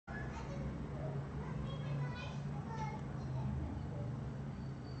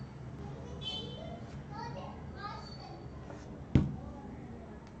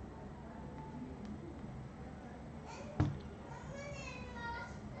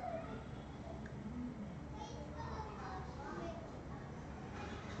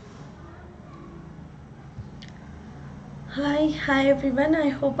Hi everyone. I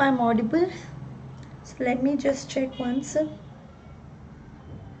hope I'm audible. So let me just check once.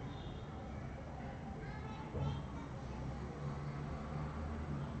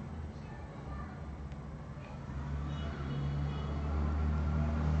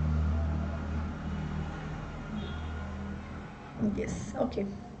 Yes, okay.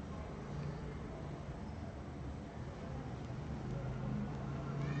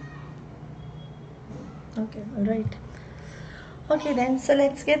 Okay, all right. Okay then, so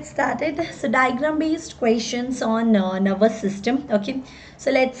let's get started. So diagram based questions on nervous system. Okay, so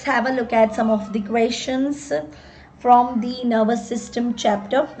let's have a look at some of the questions from the nervous system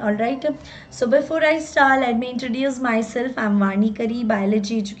chapter. All right, so before I start, let me introduce myself. I'm Vani Kari,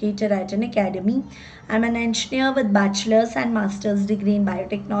 biology educator at Unacademy. I'm an engineer with bachelor's and master's degree in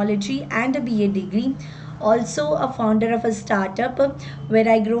biotechnology and a B.Ed degree. Also a founder of a startup where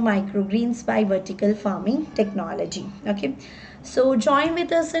I grow microgreens by vertical farming technology. Okay, so join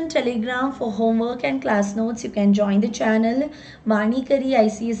with us in Telegram for homework and class notes. You can join the channel Vani Kari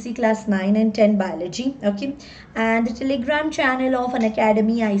ICSE Class 9 and 10 Biology. Okay, and the Telegram channel of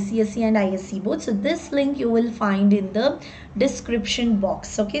Unacademy ICSE and ISC both. So this link you will find in the description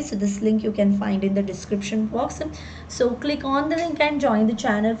box. Okay, so this link you can find in the description box. So click on the link and join the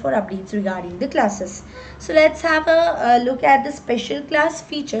channel for updates regarding the classes. So let's have a look at the special class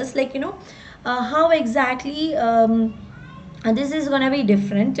features, like how exactly this is gonna be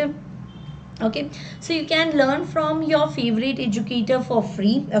different. Okay, so you can learn from your favorite educator for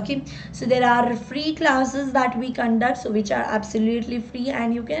free. Okay, so there are free classes that we conduct, so which are absolutely free,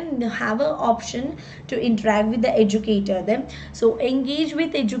 and you can have an option to interact with the educator then. So engage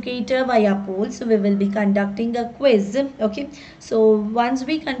with educator via poll. So we will be conducting a quiz. Okay, so once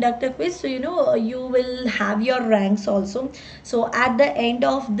we conduct a quiz, so you will have your ranks also. So at the end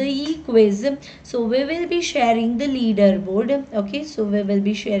of the quiz, so we will be sharing the leaderboard. Okay, so we will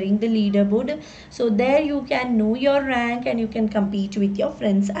be sharing the leaderboard, so there you can know your rank and you can compete with your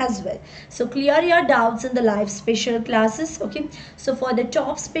friends as well. So clear your doubts in the live special classes. Okay, so for the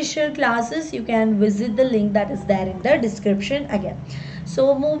top special classes you can visit the link that is there in the description again.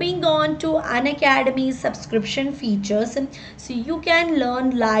 So moving on to Unacademy subscription features, so you can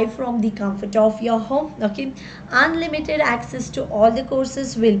learn live from the comfort of your home. Okay, unlimited access to all the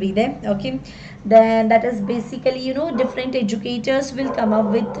courses will be there. Okay, then that is basically different educators will come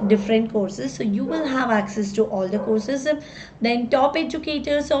up with different courses, so you will have access to all the courses. Then top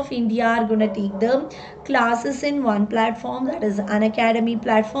educators of India are going to take the classes in one platform, that is Unacademy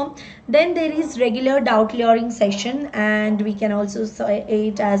platform. Then there is regular doubt clearing session, and we can also say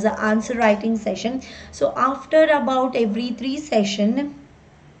it as an answer writing session. So after about every 3 sessions,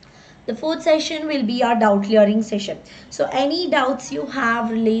 the fourth session will be our doubt clearing session. So any doubts you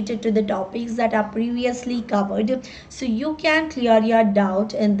have related to the topics that are previously covered, so you can clear your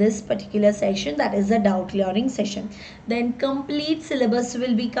doubt in this particular session, that is a doubt clearing session. Then complete syllabus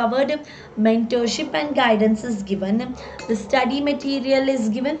will be covered, mentorship and guidance is given, the study material is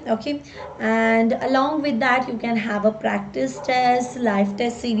given. Okay, and along with that you can have a practice test, live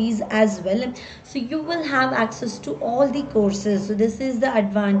test series as well. So you will have access to all the courses. So this is the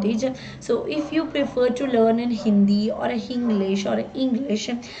advantage. So if you prefer to learn in Hindi or English or English,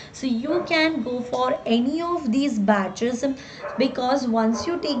 so you can go for any of these batches, because once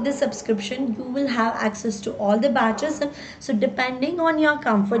you take the subscription you will have access to all the batches. So depending on your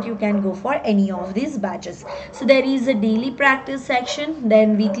comfort you can go for any of these batches. So there is a daily practice section,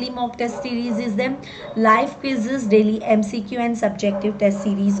 then weekly mock test series is there, live quizzes, daily MCQ and subjective test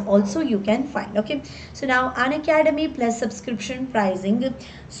series also you can find. Okay, so now Unacademy Plus subscription pricing.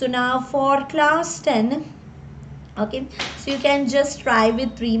 So now for class 10, okay, so you can just try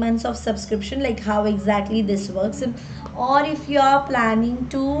with 3 months of subscription, like how exactly this works. Or if you are planning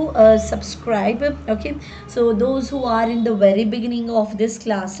to subscribe, okay, so those who are in the very beginning of this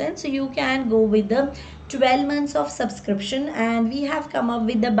class 10, so you can go with the 12 months of subscription, and we have come up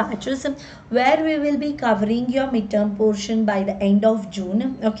with the batches where we will be covering your midterm portion by the end of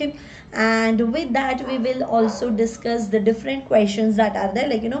June. Okay, and with that we will also discuss the different questions that are there,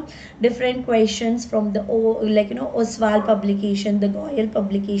 like different questions from the Oswald publication, the Goyal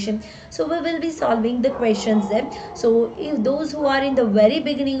publication. So we will be solving the questions there. So if those who are in the very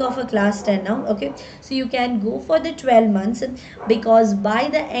beginning of a class 10 now, okay, so you can go for the 12 months, because by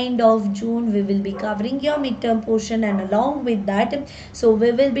the end of June we will be covering your midterm portion, and along with that so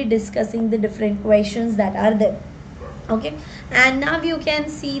we will be discussing the different questions that are there. Okay, and now you can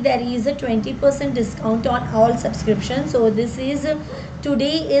see there is a 20% discount on all subscriptions. So this is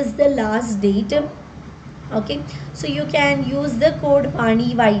today is the last date Okay, so you can use the code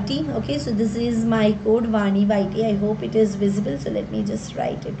Vani YT. Okay, so this is my code Vani YT. I hope it is visible. So let me just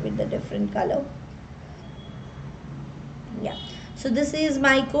write it with the different color. Yeah, so this is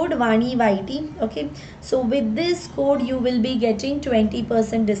my code Vani YT. Okay, so with this code you will be getting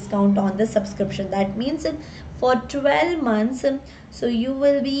 20% discount on the subscription. That means for 12 months, so you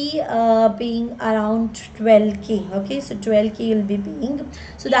will be paying around 12k. Okay, so 12k you'll be paying.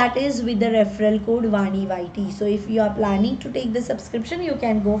 So that is with the referral code Vani YT. So if you are planning to take the subscription, you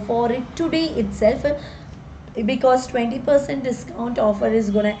can go for it today itself, because 20% discount offer is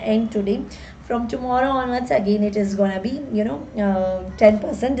gonna end today. From tomorrow onwards again it is gonna be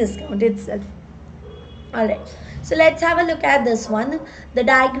 10% discount itself. All right, so let's have a look at this one, the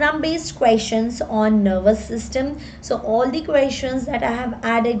diagram based questions on nervous system. So all the questions that I have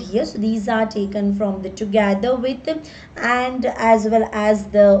added here, so these are taken from the Together With and as well as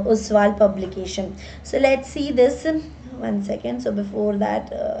the Uswal publication. So let's see this. One second. So before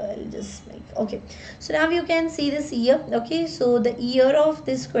that, I'll just make, okay, so now you can see this year. Okay, so the year of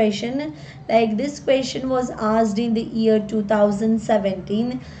this question, like this question was asked in the year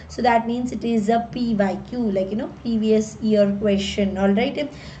 2017, so that means it is a PYQ, like previous year question. All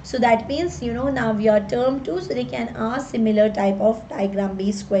right, so that means now your term 2, so they can ask similar type of diagram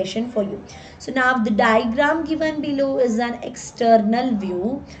based question for you. So now the diagram given below is an external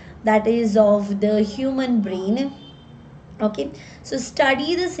view, that is of the human brain. Okay, so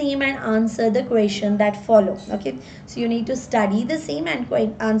study the same and answer the question that follow. Okay, so you need to study the same and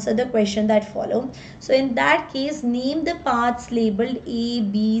answer the question that follow. So in that case, name the parts labeled A,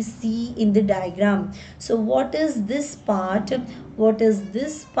 B, C in the diagram. So what is this part, what is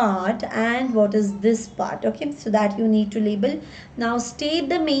this part, and what is this part? Okay, so that you need to label. Now state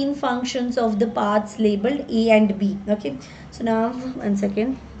the main functions of the parts labeled A and B. Okay, so now 1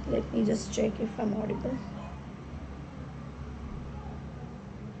 second, let me just check if I'm audible.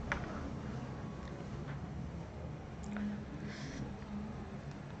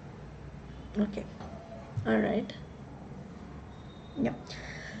 Okay, all right, yeah.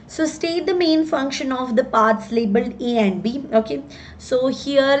 So state the main function of the parts labeled A and B. Okay, so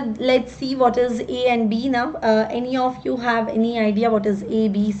here let's see what is A and B now. Any of you have any idea what is A,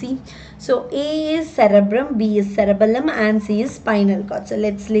 B, C? So A is cerebrum, B is cerebellum, and C is spinal cord. So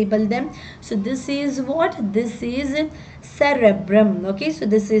let's label them. So this is what? This is cerebrum. Okay, so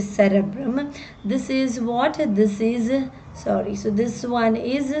this is cerebrum. This is what? This is, sorry, so this one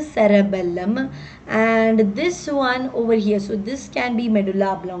is cerebellum, and this one over here, so this can be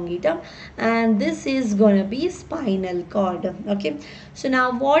medulla oblongata, and this is gonna be spinal cord. Okay, so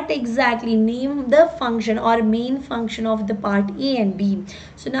now what exactly, name the function or main function of the part A and B.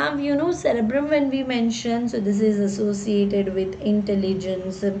 So now cerebrum, when we mention, so this is associated with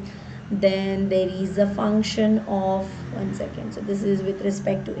intelligence. Then there is a function of, 1 second, so this is with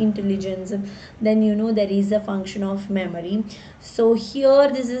respect to intelligence. Then there is a function of memory. So here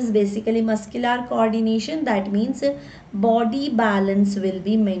this is basically muscular coordination, that means body balance will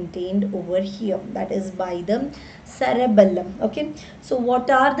be maintained over here, that is by the cerebellum. Okay, so what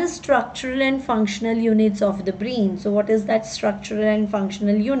are the structural and functional units of the brain? So what is that structural and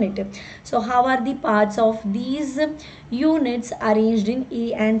functional unit? So how are the parts of these units arranged in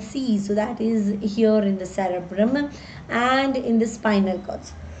A and C? So that is here in the cerebrum and in the spinal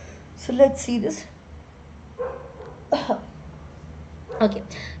cords. So let's see this. Okay,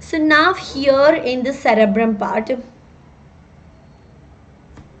 so now here in the cerebrum part,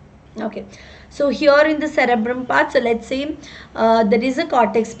 okay, so here in the cerebrum part, so let's say there is a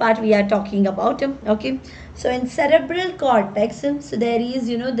cortex part we are talking about. Okay, so in cerebral cortex, so there is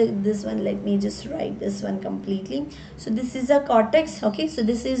this one, let me just write this one completely. So this is a cortex. Okay, so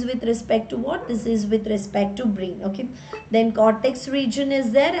this is with respect to what? This is with respect to brain. Okay, then cortex region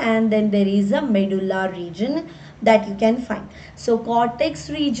is there, and then there is a medulla region that you can find. So cortex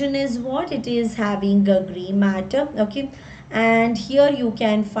region is what? It is having a gray matter. Okay, and here you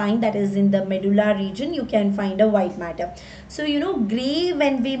can find, that is in the medulla region, you can find a white matter. So gray,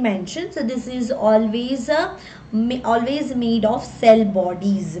 when we mention, so this is always made of cell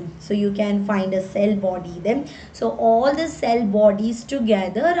bodies. So you can find a cell body then. So all the cell bodies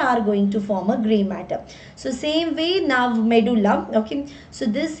together are going to form a gray matter. So same way now medulla. Okay, so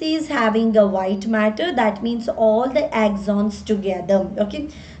this is having a white matter, that means all the axons together. Okay,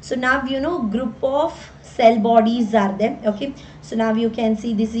 so now group of cell bodies are there. Okay, so now you can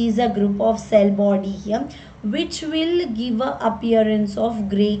see this is a group of cell body here, which will give a appearance of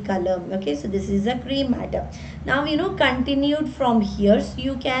gray color. Okay, so this is a gray matter. Now continued from here, so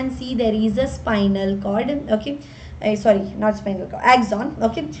you can see there is a spinal cord. Okay, sorry, not spinal cord, axon.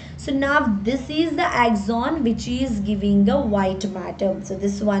 Okay, so now this is the axon which is giving a white matter. So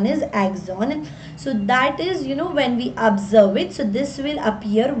this one is axon. So that is, you know, when we observe it, so this will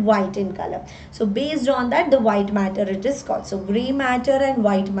appear white in color. So based on that, the white matter it is called. So gray matter and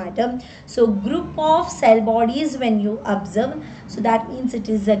white matter. So group of cell bodies when you observe, so that means it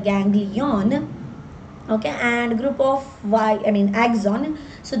is a ganglion. Okay, and group of axon,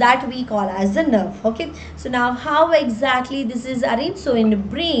 so that we call as a nerve. Okay, so now how exactly this is arranged? So in the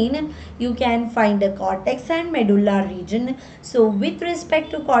brain you can find the cortex and medulla region. So with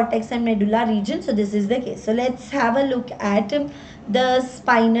respect to cortex and medulla region, so this is the case. So let's have a look at the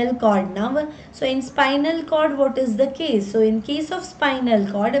spinal cord now. So in spinal cord, what is the case? So in case of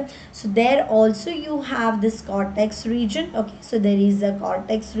spinal cord, so there also you have this cortex region. Okay, so there is a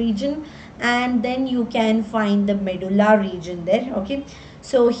cortex region, and then you can find the medulla region there. Okay,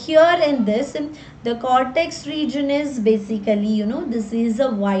 so here in this, the cortex region is basically, you know, this is a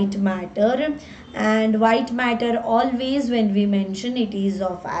white matter, and white matter always when we mention it is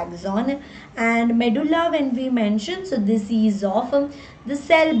of axon, and medulla when we mention, so this is of the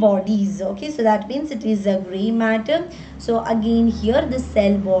cell bodies. Okay, so that means it is a gray matter. So again here the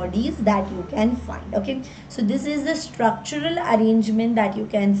cell bodies that you can find. Okay, so this is the structural arrangement that you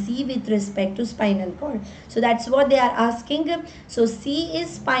can see with respect to spinal cord. So that's what they are asking. So C is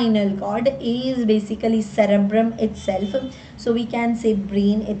spinal cord, A is basically cerebrum itself, so we can say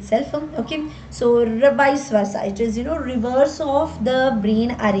brain itself. Okay, so vice versa, it is, you know, reverse of the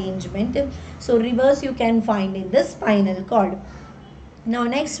brain arrangement. So reverse you can find in the spinal cord. Now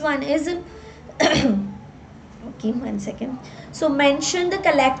next one is okay, 1 second. So mention the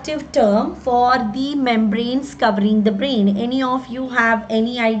collective term for the membranes covering the brain. Any of you have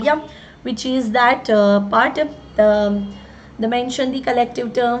any idea which is that part? The mention the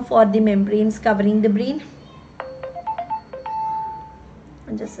collective term for the membranes covering the brain.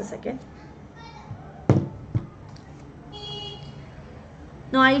 Just a second.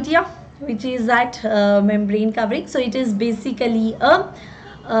 No idea which is that membrane covering? So it is basically a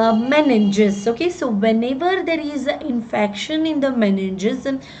meninges. Okay, so whenever there is an infection in the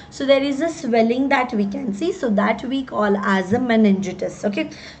meninges, so there is a swelling that we can see, so that we call as a meningitis. Okay,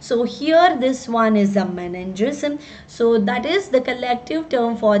 so here this one is a meninges, so that is the collective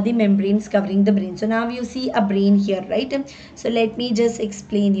term for the membranes covering the brain. So now you see a brain here, right? So let me just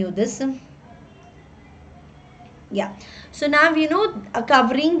explain you this. Yeah, so now, you know,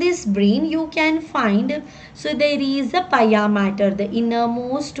 covering this brain you can find, so there is a pia mater, the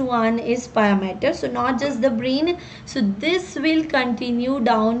innermost one is pia mater. So not just the brain, so this will continue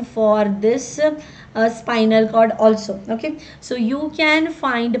down for this spinal cord also. Okay, so you can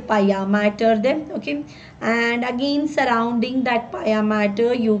find pia mater there. Okay, and again surrounding that pia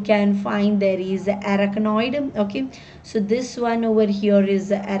mater you can find there is arachnoid. Okay, so this one over here is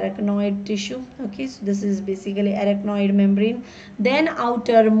the arachnoid tissue. Okay, so this is basically arachnoid membrane. Then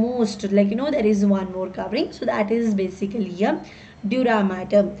outermost, like, you know, there is one more covering, so that is basically a dura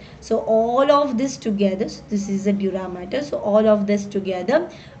mater. So all of this together, so this is a dura mater, so all of this together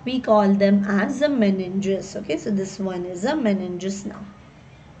we call them as a meninges. Okay, so this one is a meninges. Now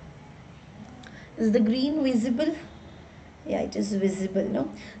is the green visible? Yeah, it is visible,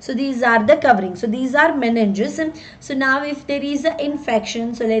 no? So these are the covering. So these are meninges. So now if there is an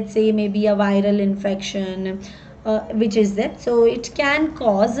infection, so let's say maybe a viral infection, which is there, so it can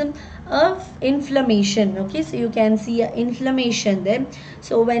cause of inflammation. Okay, so you can see a inflammation there.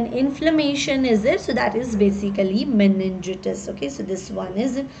 So when inflammation is there, so that is basically meningitis. Okay, so this one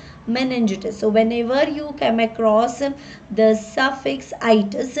is meningitis. So whenever you come across the suffix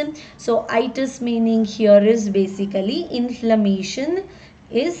itis, so itis meaning here is basically inflammation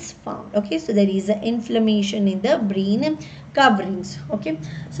is found. Okay, so there is an inflammation in the brain coverings. Okay,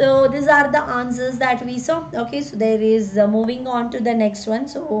 so these are the answers that we saw. Okay, so there is moving on to the next one.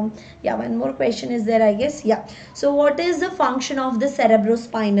 So yeah, one more question is there, I guess. Yeah, so what is the function of the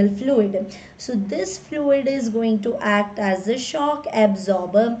cerebrospinal fluid? So this fluid is going to act as a shock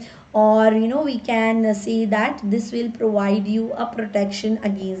absorber, or, you know, we can say that this will provide you a protection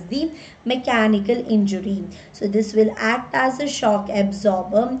against the mechanical injury. So this will act as a shock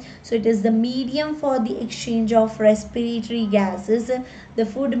absorber. So it is the medium for the exchange of respiratory gases, the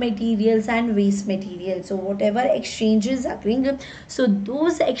food materials and waste materials. So whatever exchanges occurring, so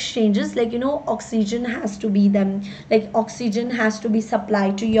those exchanges, like, you know, oxygen has to be them, like oxygen has to be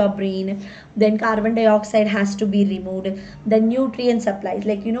supplied to your brain, then carbon dioxide has to be removed, the nutrient supplies,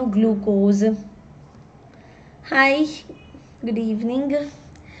 like, you know, glucose. Hi, good evening.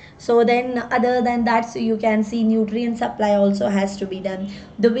 So then other than that, so you can see nutrient supply also has to be done,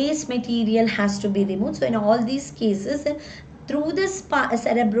 the waste material has to be removed. So in all these cases, through the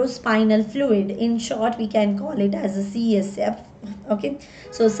cerebrospinal fluid, in short we can call it as a CSF. Okay,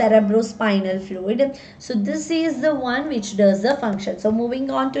 so cerebrospinal fluid, so this is the one which does the function. So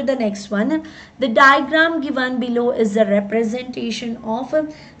moving on to the next one, the diagram given below is a representation of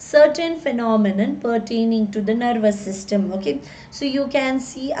a certain phenomenon pertaining to the nervous system. Okay, so you can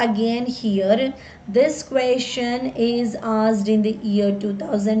see again here, this question is asked in the year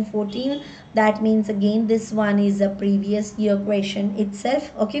 2014. That means again this one is a previous year question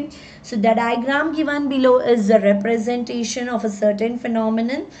itself. Okay, so the diagram given below is a representation of a certain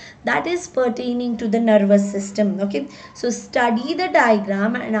phenomenon that is pertaining to the nervous system. Okay, so study the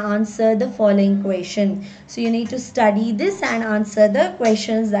diagram and answer the following question. So you need to study this and answer the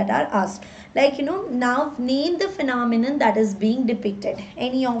questions that are asked. Like, now name the phenomenon that is being depicted.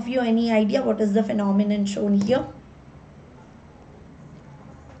 Any of you, any idea what is the phenomenon shown here?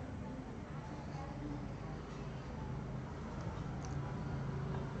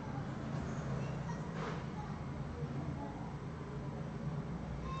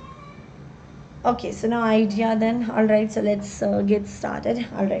 Okay, so now idea then. All right, so let's get started.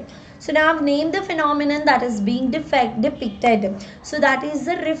 All right, so now I've named the phenomenon that is being depicted. So that is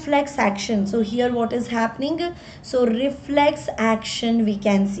the reflex action. So here what is happening? So reflex action we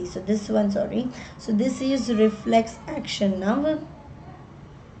can see. So this one, sorry. So this is reflex action now.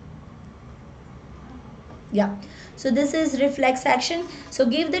 Yeah, so this is reflex action. So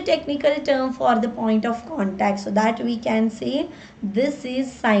give the technical term for the point of contact, so that we can say this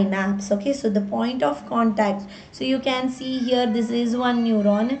is synapse. Okay, so the point of contact, so you can see here, this is one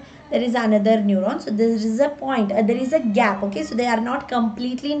neuron, there is another neuron, so there is a point, there is a gap. Okay, so they are not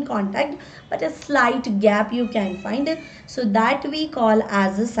completely in contact, but a slight gap you can find, so that we call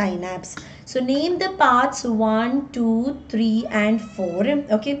as a synapse. So name the parts 1, 2, 3 and 4.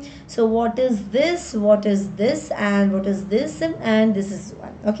 Okay, so what is this, what is this, and what is this, and this is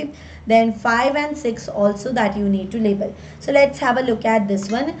one. Okay, then 5 and 6 also that you need to label. So let's have a look at this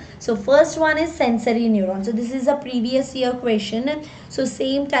one. So first one is sensory neuron. So this is a previous year question, so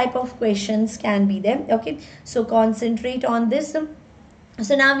same type of questions can be there. Okay, so concentrate on this.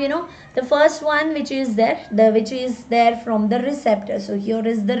 So now the first one which is there from the receptor. So here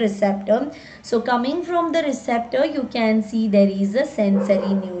is the receptor. So coming from the receptor, you can see there is a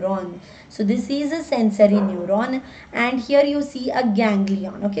sensory neuron. So this is a sensory neuron, and here you see a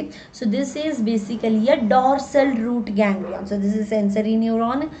ganglion. Okay, so this is basically a dorsal root ganglion. So this is sensory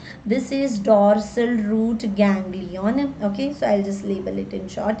neuron, this is dorsal root ganglion. Okay, so I'll just label it in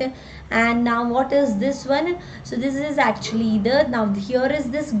short. And now what is this one? So this is actually now here is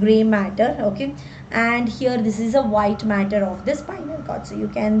this gray matter. Okay, and here this is a white matter of the spinal cord. So you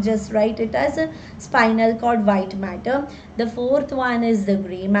can just write it as a spinal cord white matter. The fourth one is the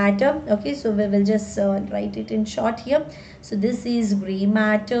gray matter. Okay, so we will just write it in short here. So this is gray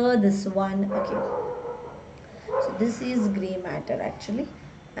matter, this one. Okay, so this is gray matter actually,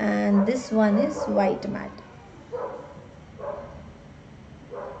 and this one is white matter.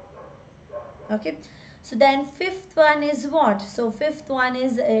 Okay, so then fifth one is what? So fifth one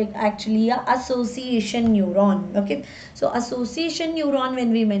is actually a association neuron. Okay, so association neuron,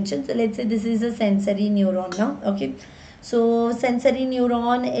 when we mention, so let's say this is a sensory neuron now. Okay, so sensory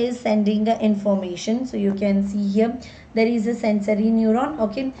neuron is sending the information. So you can see here there is a sensory neuron.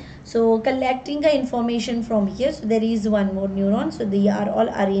 Okay, so collecting the information from here. So there is one more neuron, so they are all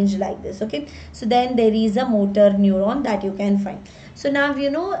arranged like this. Okay, so then there is a motor neuron that you can find. So now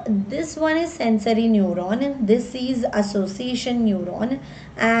this one is sensory neuron, this is association neuron,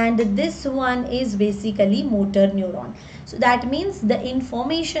 and this one is basically motor neuron. So that means the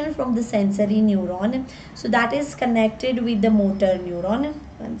information from the sensory neuron, so that is connected with the motor neuron.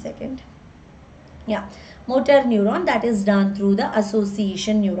 One second. Yeah, motor neuron, that is done through the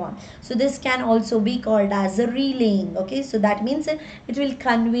association neuron. So this can also be called as a relaying. Okay, so that means it will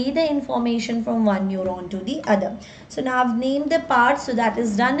convey the information from one neuron to the other. So now I've named the parts, so that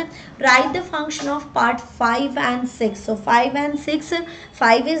is done. Write the function of part 5 and 6. So 5 and 6,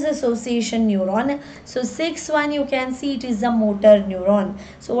 5 is association neuron. So 6 one, you can see it is a motor neuron.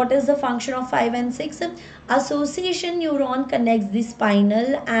 So what is the function of 5 and 6? Association neuron connects the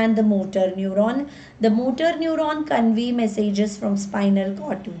spinal and the motor neuron. The motor neuron convey messages from spinal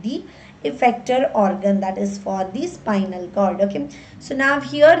cord to the effector organ, that is for the spinal cord. Okay, so now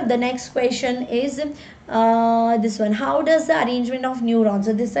here the next question is this one, how does the arrangement of neurons,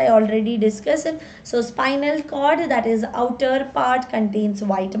 so this I already discussed. So spinal cord, that is outer part contains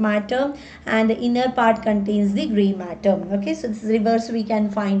white matter and the inner part contains the gray matter. Okay, so this reverse we can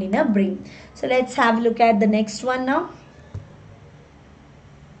find in a brain. So let's have a look at the next one now.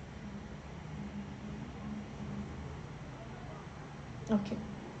 Okay.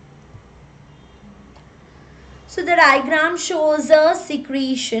 So the diagram shows a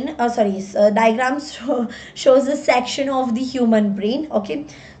shows a section of the human brain. Okay,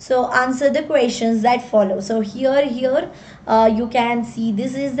 so answer the questions that follow. So here you can see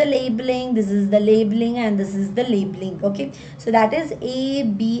this is the labeling, this is the labeling, and this is the labeling. Okay, so that is A,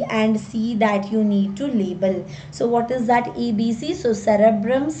 B, and C that you need to label. So what is that A, B, C? So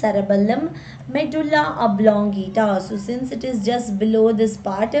cerebrum, cerebellum, medulla oblongata. So since it is just below this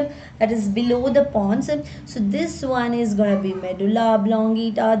part, that is below the pons, so this one is going to be medulla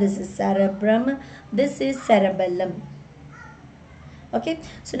oblongata, this is cerebrum, this is cerebellum. Okay,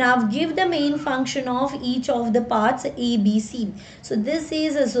 so now give the main function of each of the parts A, B, C. So this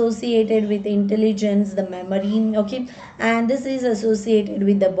is associated with intelligence, the memory. Okay, and this is associated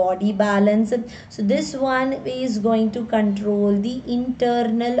with the body balance. So this one is going to control the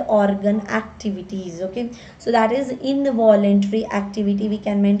internal organ activities. Okay, so that is involuntary activity we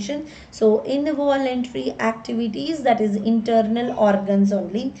can mention. So involuntary activities, that is internal organs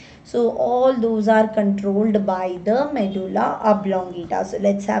only. So all those are controlled by the medulla oblongata. So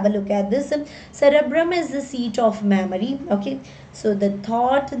let's have a look at this. Cerebrum is the seat of memory. Okay, so the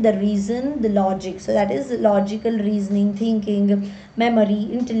thought, the reason, the logic. So that is logical reasoning, thinking, memory,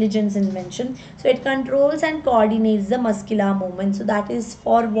 intelligence, invention. So it controls and coordinates the muscular movement. So that is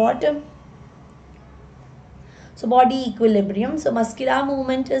for what? So body equilibrium. So muscular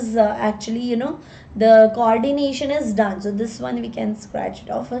movement is actually, the coordination is done. So this one we can scratch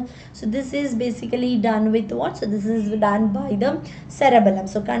it off. So this is basically done with what? So this is done by the cerebellum.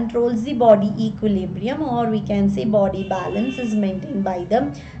 So controls the body equilibrium, or we can say body balance is maintained by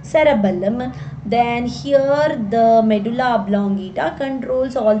the cerebellum. Then here the medulla oblongata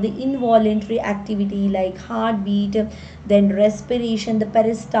controls all the involuntary activity like heartbeat, then respiration, the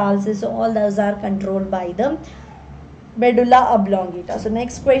peristalsis. So all those are controlled by the medulla oblongata. So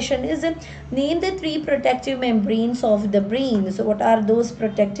next question is, name the three protective membranes of the brain. So what are those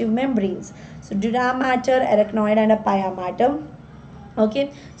protective membranes? So dura mater, arachnoid, and a pia mater.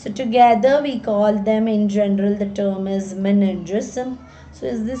 Okay, so together we call them, in general the term is meninges. So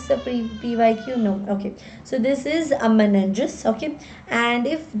is this a PYQ? No. Okay, so this is a meninges. Okay, and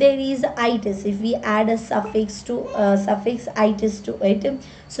if there is itis, if we add a suffix itis to it,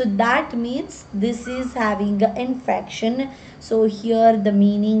 so that means this is having an infection. So here the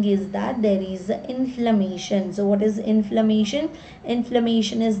meaning is that there is inflammation. So what is inflammation?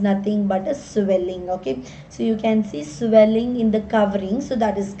 Inflammation is nothing but a swelling. Okay, so you can see swelling in the covering. So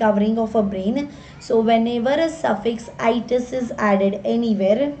that is covering of a brain. So whenever a suffix itis is added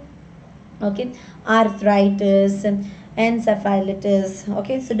anywhere, okay, arthritis, encephalitis,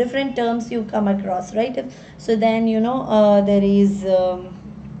 okay, so different terms you come across, right? So then there is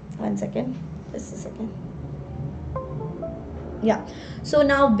one second, just a second. Yeah, so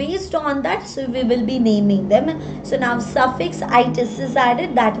now based on that, so we will be naming them. So now suffix itis is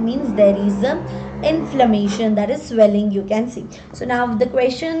added, that means there is a inflammation, that is swelling, you can see. So now the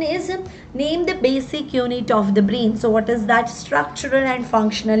question is, name the basic unit of the brain. So what is that structural and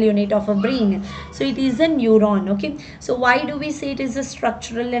functional unit of a brain? So it is a neuron. Okay, so why do we say it is a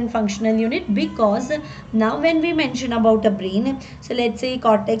structural and functional unit? Because now when we mention about a brain, so let's say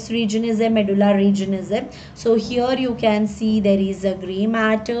cortex region is a, medulla region is a, so here you can see there is a gray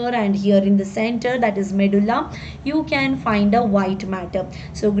matter, and here in the center, that is medulla, you can find a white matter.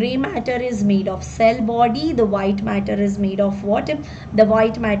 So gray matter is made of cell body, the white matter is made of what? The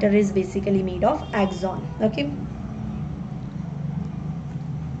white matter is basically made of axon. Okay,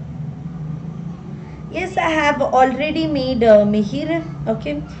 yes, I have already made Mihir.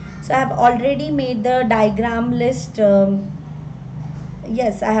 Okay, so I have already made the diagram list.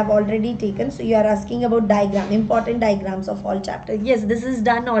 Yes, I have already taken. So you are asking about diagram, important diagrams of all chapters. Yes, this is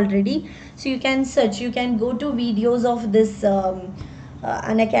done already. So you can search, you can go to videos of this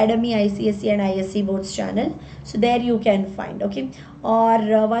Unacademy ICSE and ISC boards channel. So there you can find. Okay,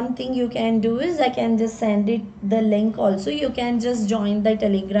 or one thing you can do is, I can just send it the link also. You can just join the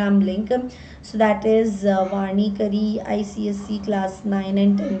Telegram link. So that is Vani Kari ICSE class 9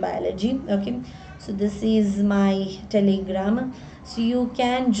 and 10 biology. Okay, so this is my Telegram. so you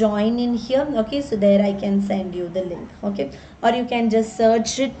can join in here. Okay, so there I can send you the link. Okay, or you can just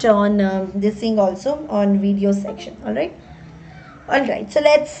search it on this thing also on video section. All right. All right, so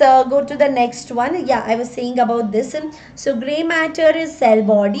let's go to the next one. Yeah, I was saying about this. So gray matter is cell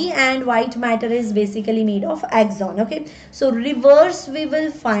body and white matter is basically made of axon. Okay, so reverse we will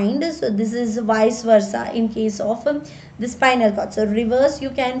find. So this is vice versa in case of the spinal cord. So reverse you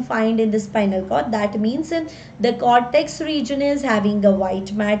can find in the spinal cord. That means the cortex region is having a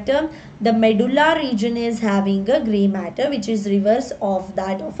white matter. The medulla region is having a gray matter, which is reverse of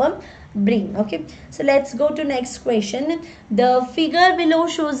that of a brain. Okay, so let's go to next question. The figure below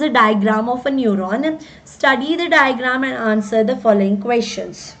shows a diagram of a neuron. Study the diagram and answer the following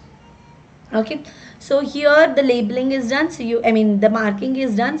questions. Okay, so here the labeling is done. So the marking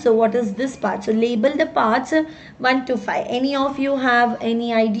is done. So what is this part? So label the parts 1 to 5. Any of you have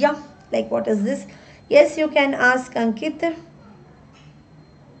any idea like what is this? Yes, you can ask Ankit.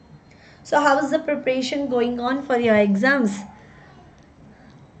 So how is the preparation going on for your exams?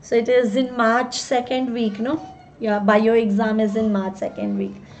 So it is in March 2nd week, no? Yeah, bio exam is in March 2nd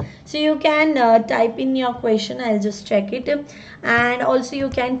week. So you can type in your question. I'll just check it. And also you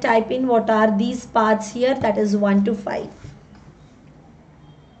can type in what are these parts here. That is 1 to 5.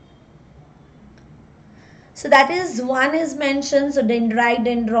 So that is one is mentioned. So dendrite,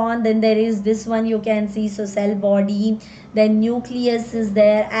 dendron. Then there is this one you can see. So cell body. Then nucleus is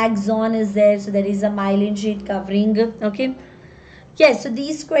there. Axon is there. So there is a myelin sheet covering. Okay. Yes, so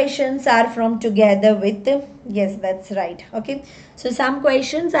these questions are from together with. Yes, that's right. Okay, so some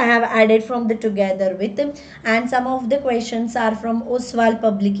questions I have added from the together with, and some of the questions are from Oswald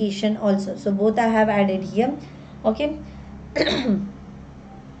publication also. So both I have added here. Okay.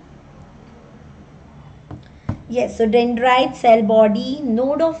 Yes, so dendrite, cell body,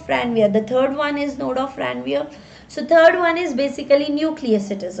 node of Ranvier. The third one is node of Ranvier. So third one is basically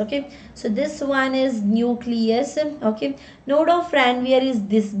nucleus it is. Okay, so this one is nucleus. Okay, node of Ranvier is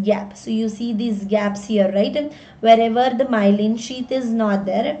this gap. So you see these gaps here, right? Wherever the myelin sheath is not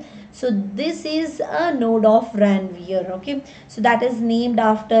there. So this is a node of Ranvier. Okay, so that is named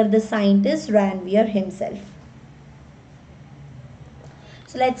after the scientist Ranvier himself.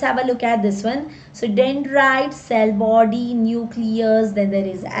 So let's have a look at this one. So dendrite, cell body, nucleus, then there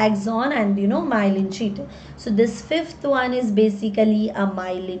is axon and myelin sheath. So this fifth one is basically a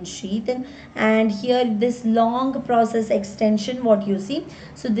myelin sheath, and here this long process extension what you see.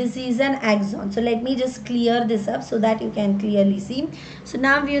 So this is an axon. So let me just clear this up so that you can clearly see. So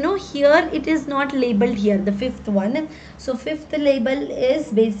now here it is not labeled here, the fifth one. So fifth label is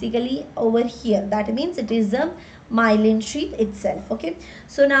basically over here. That means it is a myelin sheath itself. Okay,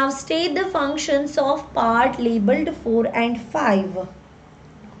 so now state the functions of part labeled 4 and 5.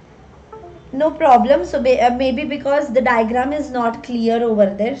 No problem. So maybe because the diagram is not clear over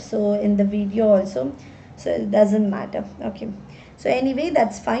there, so in the video also, so it doesn't matter. Okay, so anyway,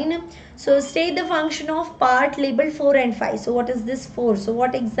 that's fine. So state the function of part labeled 4 and 5. So what is this 4? So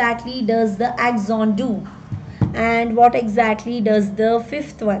what exactly does the axon do, and what exactly does the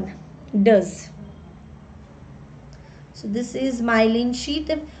fifth one does? So this is myelin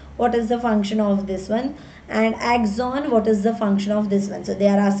sheath. What is the function of this one? And axon, what is the function of this one? So they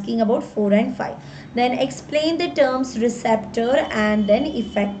are asking about 4 and 5. Then explain the terms receptor and then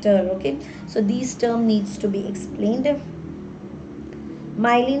effector. Okay, so these term needs to be explained.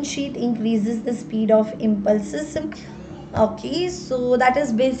 Myelin sheath increases the speed of impulses. Okay, so that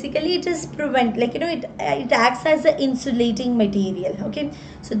is basically it is prevent, like it acts as an insulating material. Okay,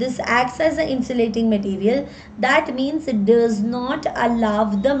 so this acts as an insulating material. That means it does not allow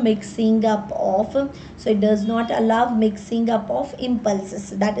the mixing up of, so it does not allow mixing up of impulses,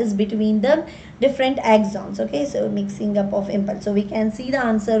 that is between the different axons. Okay, so mixing up of impulse. So we can see the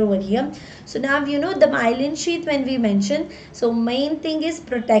answer over here. So now the myelin sheath when we mention, so main thing is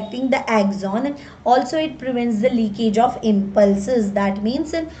protecting the axon. Also it prevents the leakage of impulses. That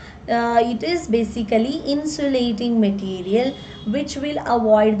means it is basically insulating material which will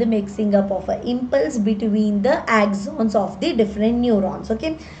avoid the mixing up of an impulse between the axons of the different neurons.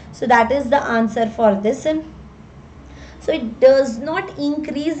 Okay, so that is the answer for this. So it does not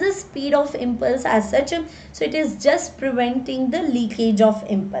increase the speed of impulse as such. So it is just preventing the leakage of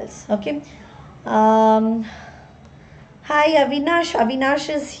impulse. Okay. Hi Avinash. Avinash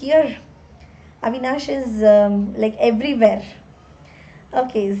is here. Avinash is like everywhere.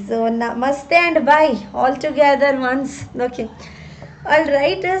 Okay, so namaste and bye all together once. Okay,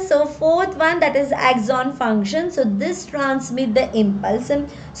 Alright, so fourth one, that is axon function. So this transmit the impulse.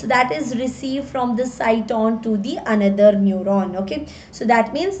 So that is received from the cyton to the another neuron. Okay, so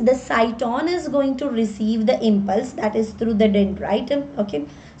that means the cyton is going to receive the impulse, that is through the dendrite. Okay,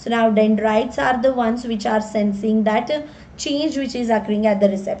 so now dendrites are the ones which are sensing that change which is occurring at the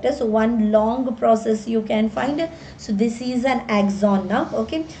receptor. So one long process you can find. So this is an axon now.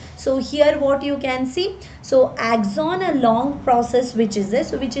 Okay, so here what you can see, so axon, a long process which is this,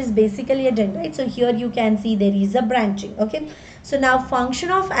 so which is basically a dendrite. So here you can see there is a branching. Okay, so now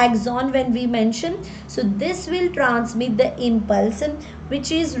function of axon when we mention, so this will transmit the impulse which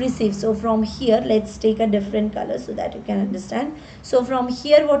is received. So from here, let's take a different color so that you can understand. So from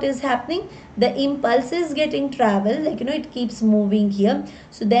here what is happening, the impulse is getting travel, like it keeps moving here.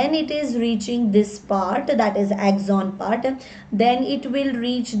 So then it is reaching this part, that is axon part. Then it will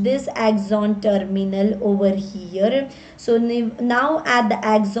reach this axon terminal over here. So now at the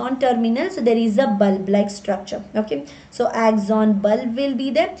axon terminal, so there is a bulb like structure. Okay, so axon bulb will be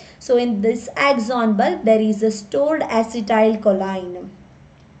there. So in this axon bulb there is a stored acetylcholine.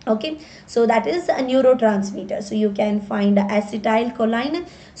 Okay, so that is a neurotransmitter. So you can find acetylcholine.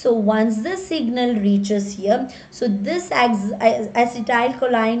 So once the signal reaches here, so this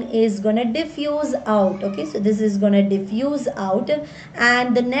acetylcholine is gonna diffuse out. Okay, so this is gonna diffuse out,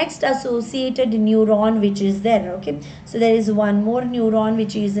 and the next associated neuron which is there. Okay, so there is one more neuron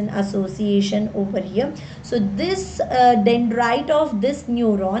which is in association over here. So this dendrite of this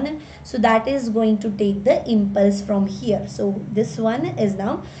neuron, so that is going to take the impulse from here. So this one is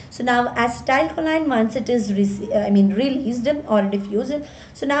now, so now acetylcholine, once it is released or diffused,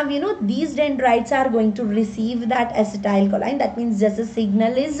 so now these dendrites are going to receive that acetylcholine. That means just a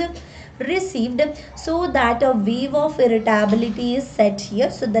signal is received, so that a wave of irritability is set here.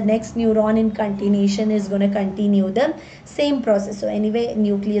 So the next neuron in continuation is going to continue the same process. So anyway,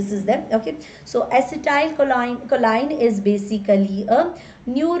 nucleus is there. Okay, so acetylcholine is basically a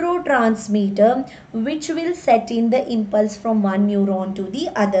neurotransmitter which will set in the impulse from one neuron to the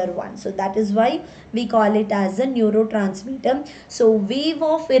other one. So that is why we call it as a neurotransmitter. So wave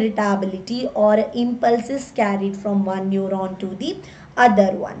of irritability or impulse is carried from one neuron to the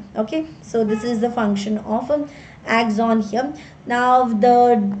other one. Okay, so this is the function of axon here. Now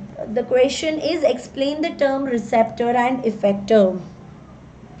the question is, explain the term receptor and effector.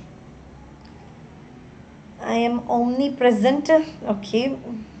 I am omnipresent. Okay,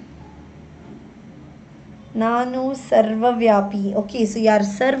 Nanu Sarvavyapi. Okay, so you are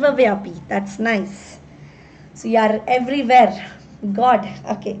Sarvavyapi. That's nice. So you are everywhere. God.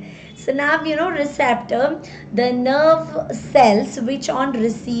 Okay. So now receptor, the nerve cells which on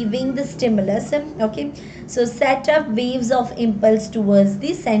receiving the stimulus, okay, so set up waves of impulse towards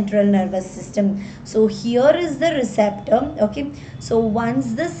the central nervous system. So here is the receptor. Okay, so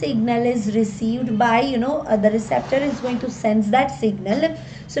once the signal is received by the receptor is going to sense that signal.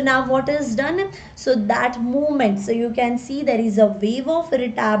 So now what is done, so that movement, so you can see there is a wave of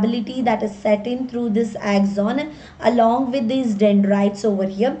irritability that is set in through this axon along with these dendrites over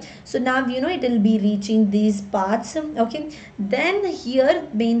here. So now it will be reaching these parts. Okay, then here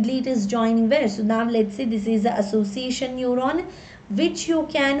mainly it is joining where, so now let's say this is the association neuron which you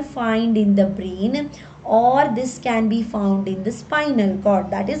can find in the brain, or this can be found in the spinal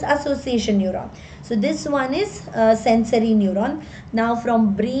cord, that is association neuron. So this one is sensory neuron. Now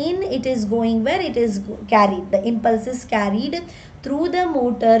from brain it is going where, it is carried, the impulse is carried through the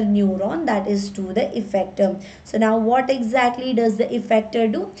motor neuron, that is to the effector. So now what exactly does the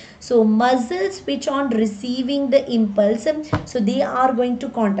effector do? So muscles which on receiving the impulse, so they are going to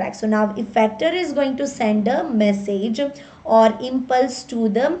contract. So now effector is going to send a message or impulse to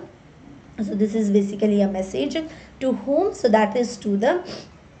the, so this is basically a message to whom, so that is to the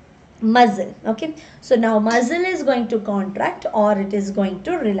muscle. Okay, so now muscle is going to contract or it is going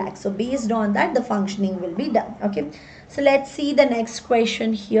to relax. So based on that the functioning will be done. Okay, so let's see the next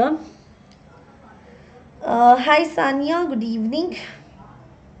question here. Hi Sanya, good evening.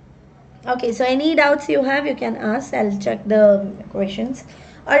 Okay, so any doubts you have you can ask, I'll check the questions.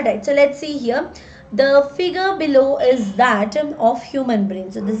 Alright, so let's see here. The figure below is that of human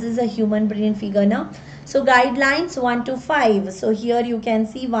brain. So this is a human brain figure now. So guidelines 1 to 5. So here you can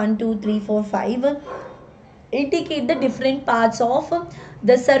see 1, 2, 3, 4, 5 indicate the different parts of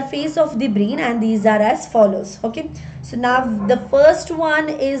the surface of the brain, and these are as follows. Okay, So now the first one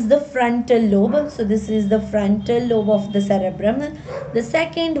is the frontal lobe. So this is the frontal lobe of the cerebrum. The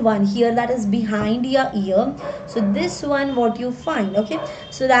second one here, that is behind your ear. So this one what you find, okay.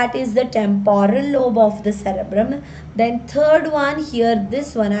 So that is the temporal lobe of the cerebrum. Then third one here,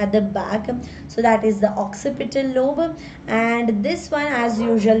 this one at the back. So that is the occipital lobe. And this one as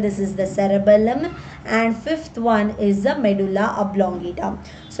usual, this is the cerebellum. And fifth one is the medulla oblongata.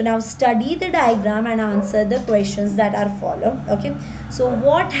 So now study the diagram and answer the questions that are followed. Okay. So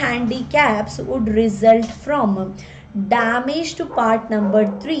what handicaps would result from damage to part number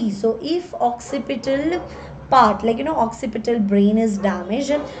 3? So if occipital part, like occipital brain is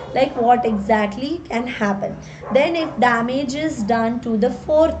damaged, like what exactly can happen? Then if damage is done to the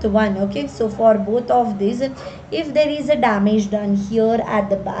fourth one, okay, so for both of these, if there is a damage done here at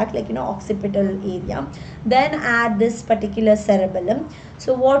the back, like occipital area, then at this particular cerebellum,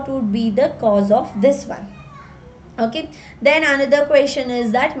 so what would be the cause of this one? Okay. Then another question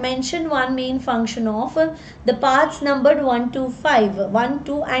is that mention one main function of the parts numbered 1 to 5, 1,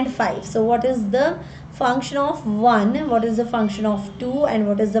 2 and 5. So what is the function of 1, what is the function of 2 and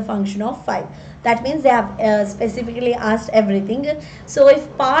what is the function of 5? That means they have specifically asked everything. So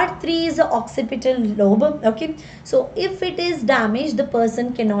if part 3 is the occipital lobe, okay, so if it is damaged, the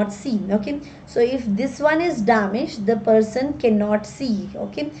person cannot see, okay. So if this one is damaged, the person cannot see,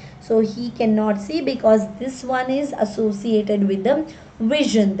 okay. So he cannot see because this one is associated with the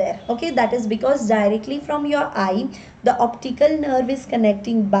vision there, okay. That is because directly from your eye the optical nerve is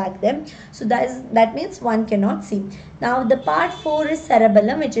connecting back them, so that means one cannot see. Now the part 4 is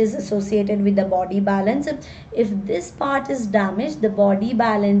cerebellum, which is associated with the body balance. If this part is damaged, the body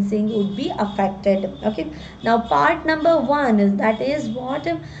balancing would be affected, okay. Now part number 1 is, that is what,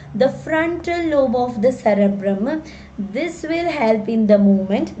 the frontal lobe of the cerebrum. This will help in the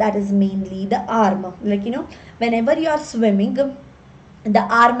movement, that is mainly the arm, like whenever you are swimming, the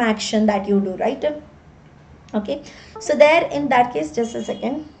arm action that you do, right? Okay, so there, in that case, just a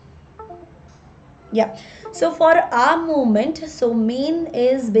second. Yeah, so for arm movement, so main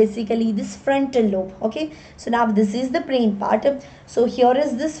is basically this frontal lobe, okay. So now this is the brain part, so here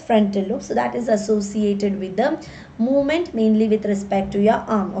is this frontal lobe, so that is associated with the movement mainly with respect to your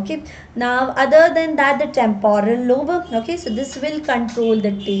arm, okay. Now other than that, the temporal lobe, okay, so this will control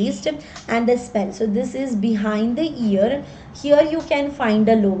the taste and the smell. So this is behind the ear. Here you can find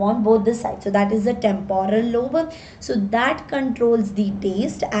a lobe on both the sides, so that is the temporal lobe, so that controls the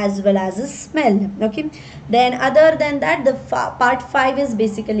taste as well as the smell, okay. Then other than that, the part 5 is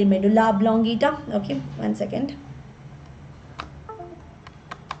basically medulla oblongata, okay. One second.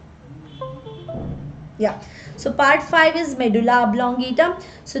 Yeah, so part 5 is medulla oblongata,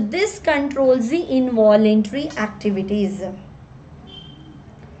 so this controls the involuntary activities.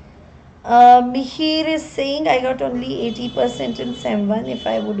 Mihir is saying I got only 80% in SEM 1. If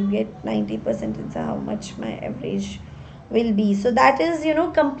I would get 90% in SEM, how much my average will be? So that is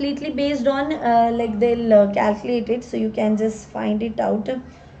completely based on like they'll calculate it, so you can just find it out.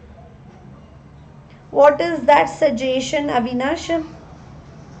 What is that suggestion, Avinash?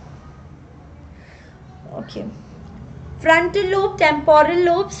 Okay, frontal lobe, temporal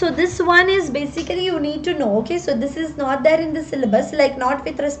lobe, so this one is basically you need to know, okay. So this is not there in the syllabus, like not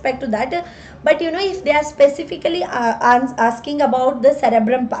with respect to that, but if they are specifically asking about the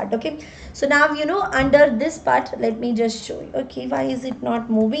cerebrum part, okay. So now under this part, let me just show you. Okay, why is it not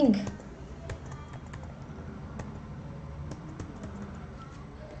moving?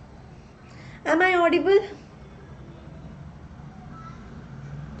 Am I audible?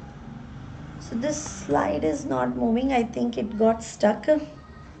 So this slide is not moving. I think it got stuck.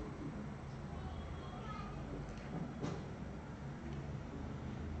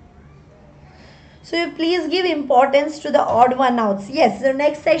 So you please give importance to the odd one outs. Yes, the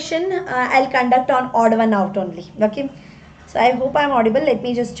next session I'll conduct on odd one out only. Okay. So I hope I'm audible. Let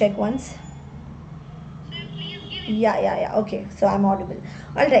me just check once. Yeah. Okay, so I'm audible.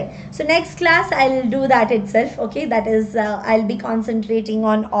 All right. So next class I'll do that itself. Okay, that is I'll be concentrating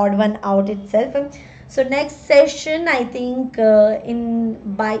on odd one out itself. So next session, I think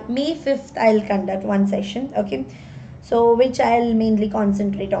by May 5th I'll conduct one session. Okay, so which I'll mainly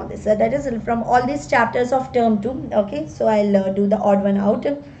concentrate on this. That is from all these chapters of term 2. Okay, so I'll do the odd one out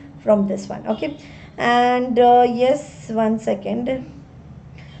from this one. Okay, and yes, one second.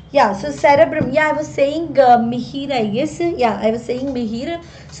 Yeah, so cerebrum. Yeah, I was saying mihir, I guess. Yeah, I was saying mihir.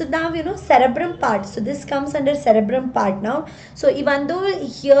 So now cerebrum part. So this comes under cerebrum part now. So even though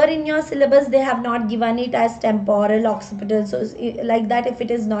here in your syllabus they have not given it as temporal, occipital, so like that, if it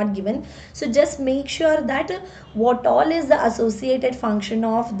is not given, so just make sure that what all is the associated function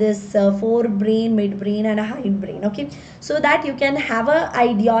of this forebrain, midbrain, and a hindbrain. Okay, so that you can have a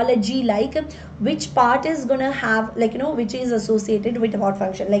ideology like which part is gonna have, like which is associated with what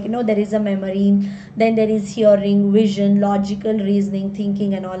function. Like there is a memory, then there is hearing, vision, logical reasoning,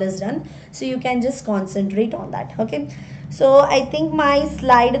 thinking, and all is done. So you can just concentrate on that. Okay, so I think my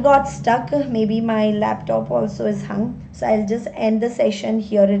slide got stuck. Maybe my laptop also is hung, so I'll just end the session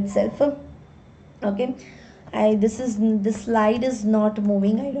here itself. Okay, this slide is not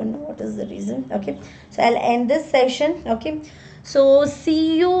moving. I don't know what is the reason. Okay, so I'll end this session. Okay, so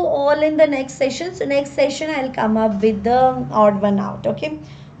see you all in the next session. So next session I'll come up with the odd one out. Okay,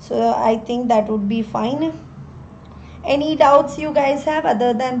 so I think that would be fine. Any doubts you guys have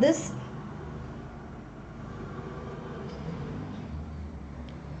other than this?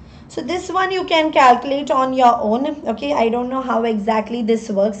 So this one you can calculate on your own. Okay, I don't know how exactly this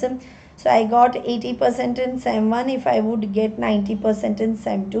works. So I got 80% in SEM 1. If I would get 90% in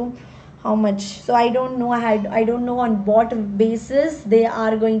SEM 2, how much? So I don't know. I don't know on what basis they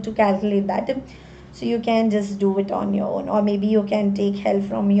are going to calculate that. So you can just do it on your own, or maybe you can take help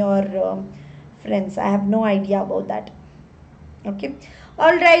from your friends. I have no idea about that. Okay.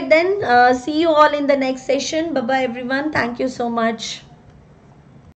 All right then. See you all in the next session. Bye bye everyone. Thank you so much.